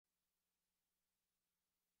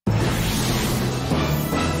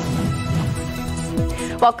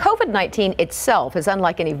While COVID-19 itself is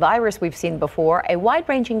unlike any virus we've seen before, a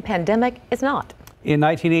wide-ranging pandemic is not. In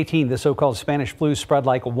 1918, the so-called Spanish flu spread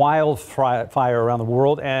like wildfire around the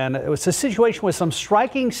world, and it was a situation with some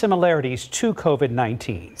striking similarities to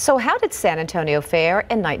COVID-19. So how did San Antonio fare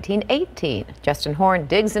in 1918? Justin Horn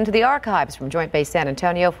digs into the archives from Joint Base San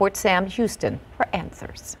Antonio, Fort Sam Houston for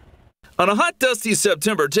answers. On a hot, dusty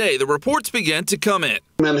September day, the reports began to come in.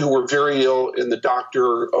 Men who were very ill, and the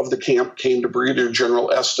doctor of the camp came to Brigadier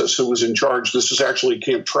General Estes, who was in charge. This is actually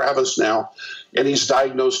Camp Travis now, and he's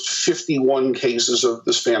diagnosed 51 cases of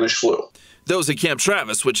the Spanish flu. Those at Camp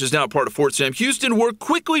Travis, which is now part of Fort Sam Houston, were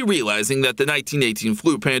quickly realizing that the 1918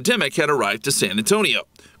 flu pandemic had arrived to San Antonio.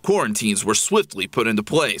 Quarantines were swiftly put into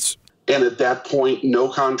place. And at that point, no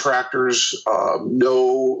contractors,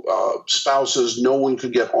 no spouses, no one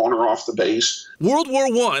could get on or off the base. World War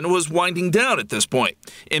I was winding down at this point,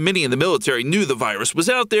 and many in the military knew the virus was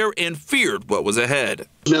out there and feared what was ahead.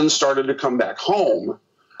 Men started to come back home.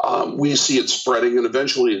 We see it spreading, and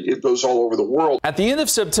eventually it goes all over the world. At the end of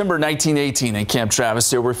September 1918 at Camp Travis,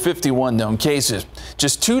 there were 51 known cases.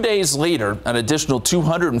 Just 2 days later, an additional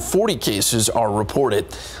 240 cases are reported.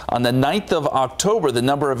 On the 9th of October, the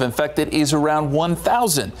number of infected is around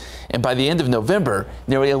 1,000. And by the end of November,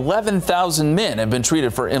 nearly 11,000 men have been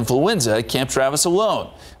treated for influenza at Camp Travis alone,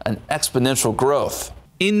 an exponential growth.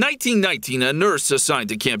 In 1919, a nurse assigned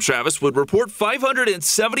to Camp Travis would report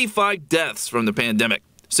 575 deaths from the pandemic.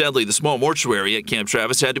 Sadly, the small mortuary at Camp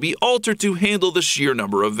Travis had to be altered to handle the sheer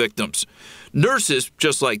number of victims. Nurses,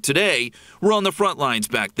 just like today, were on the front lines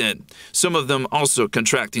back then, some of them also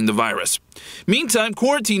contracting the virus. Meantime,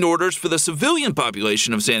 quarantine orders for the civilian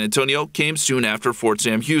population of San Antonio came soon after Fort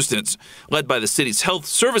Sam Houston's, led by the city's health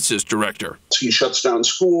services director. He shuts down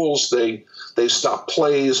schools, they stop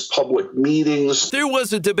plays, public meetings. There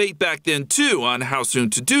was a debate back then, too, on how soon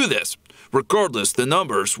to do this. Regardless, the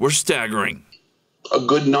numbers were staggering. A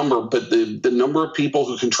good number, but the number of people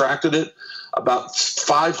who contracted it, about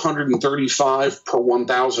 535 per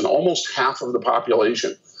 1,000, almost half of the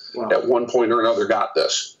population at one point or another got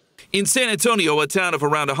this. In San Antonio, a town of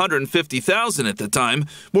around 150,000 at the time,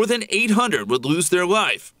 more than 800 would lose their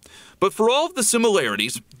life. But for all of the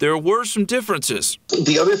similarities, there were some differences.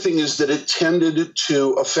 The other thing is that it tended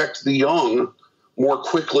to affect the young more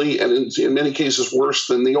quickly and in many cases worse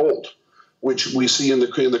than the old, which we see in the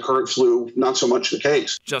current flu, not so much the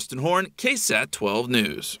case. Justin Horn, KSAT 12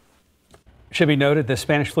 News. Should be noted the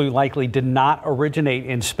Spanish flu likely did not originate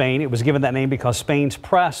in Spain. It was given that name because Spain's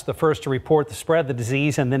press, the first to report the spread of the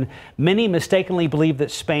disease, and then many mistakenly believed that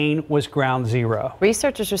Spain was ground zero.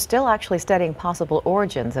 Researchers are still actually studying possible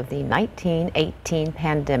origins of the 1918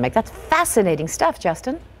 pandemic. That's fascinating stuff,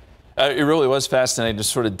 Justin. It really was fascinating to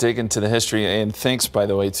sort of dig into the history, and thanks, by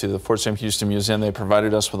the way, to the Fort Sam Houston Museum. They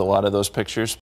provided us with a lot of those pictures.